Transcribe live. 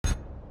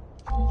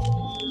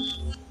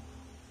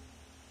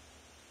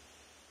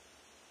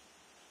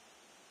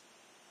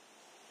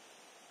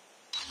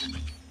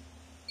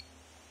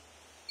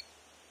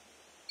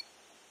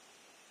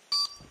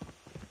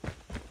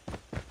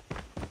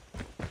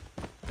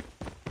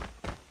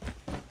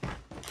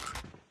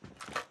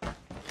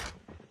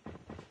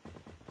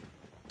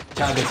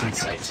Target in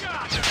sight.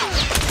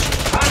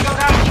 Tango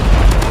down!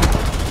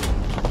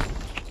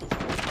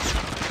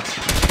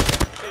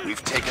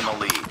 We've taken the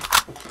lead.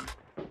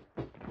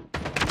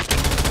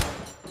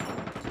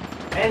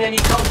 Enemy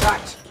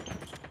contact!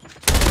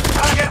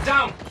 Target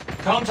down!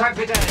 Contact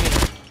with enemy.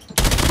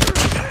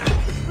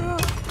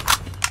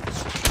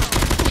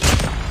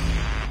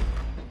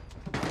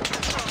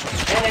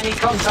 Enemy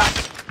contact!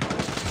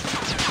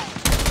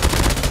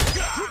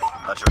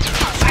 Hunter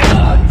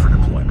ready for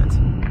deployment.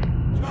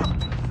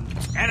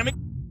 Enemy!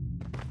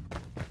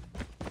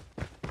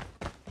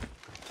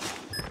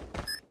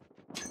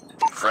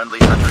 Friendly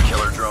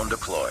hunter-killer drone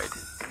deployed.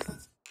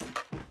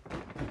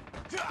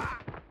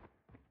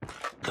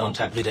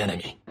 Contact with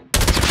enemy.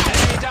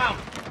 Enemy down!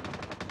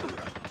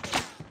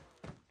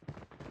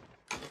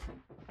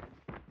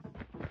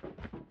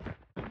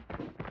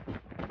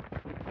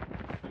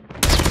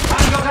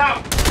 Tango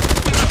down!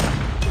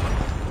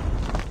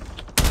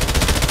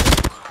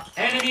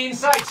 Enemy in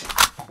sight!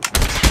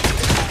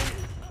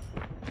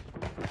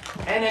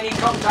 Enemy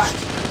contact!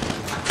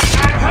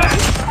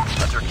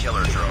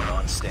 Hunter-killer drone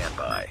on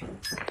standby.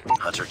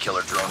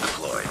 Hunter-killer drone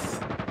deployed.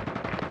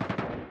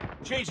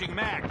 Changing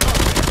mag!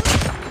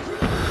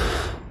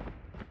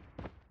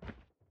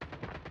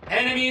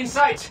 Enemy in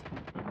sight!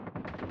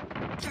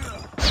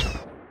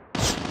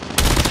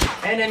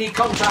 Enemy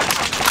contact!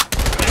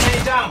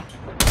 Enemy down!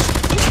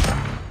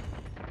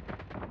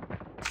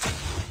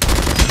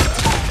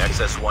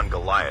 XS-1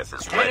 Goliath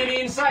is ready.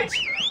 Enemy in sight!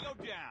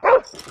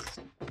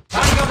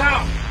 Tango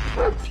down!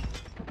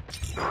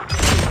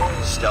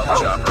 Stealth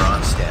chopper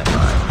on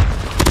standby.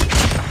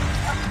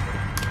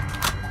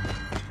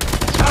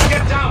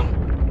 Target down!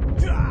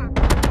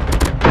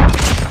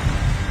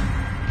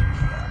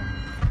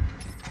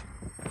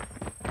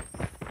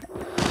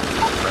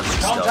 Friendly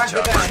stealth Contact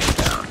with chopper enemy.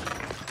 down.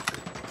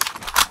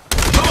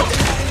 Boom!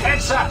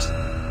 Headshot!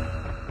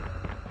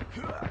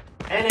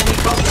 Enemy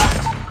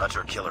contact!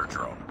 Hunter-killer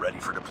drone ready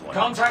for deployment.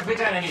 Contact with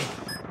enemy!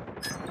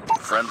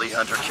 Friendly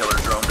hunter-killer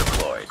drone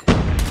deployed.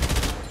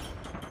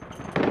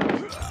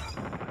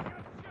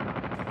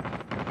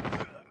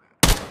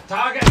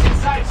 Target in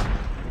sight!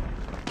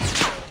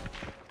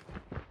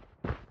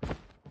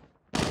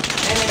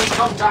 Enemy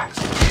contact!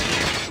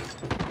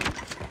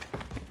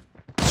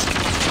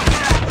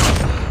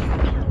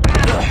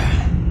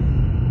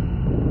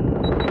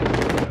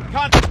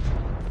 Contact!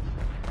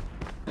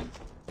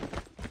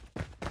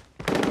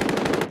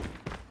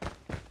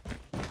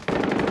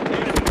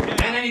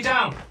 Enemy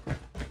down!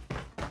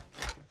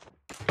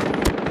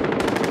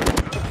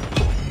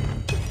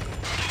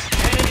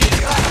 Enemy in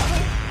sight!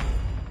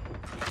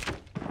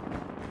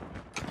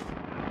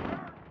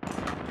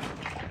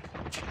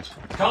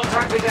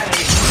 Contact with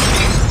enemy!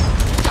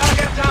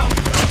 Target down!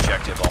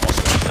 Objective almost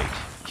complete.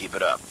 Keep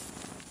it up.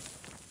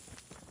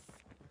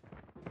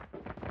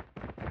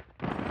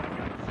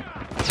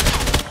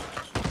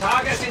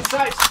 Target in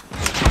sight!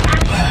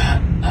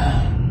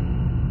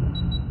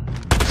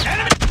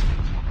 Enemy!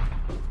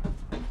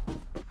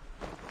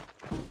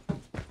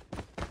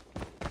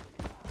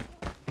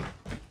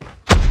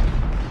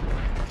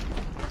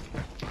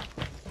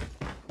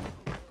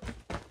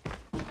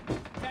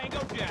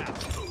 Tango down!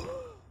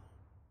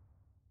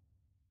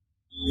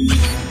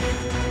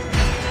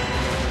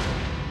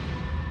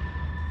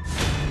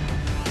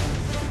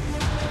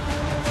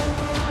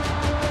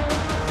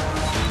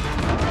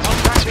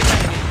 Contact with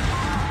enemy!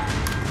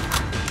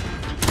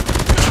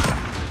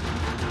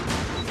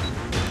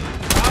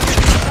 Target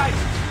in sight!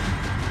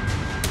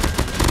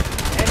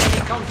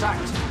 Enemy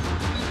contact!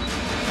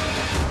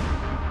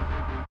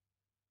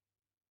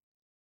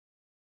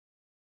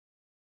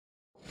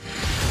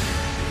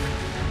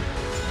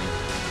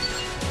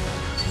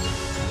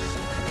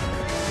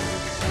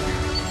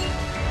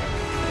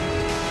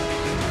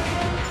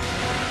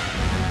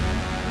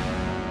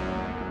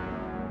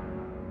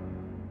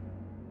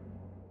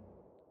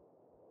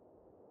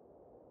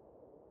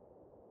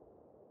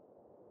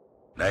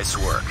 Nice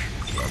work.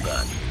 Well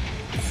done.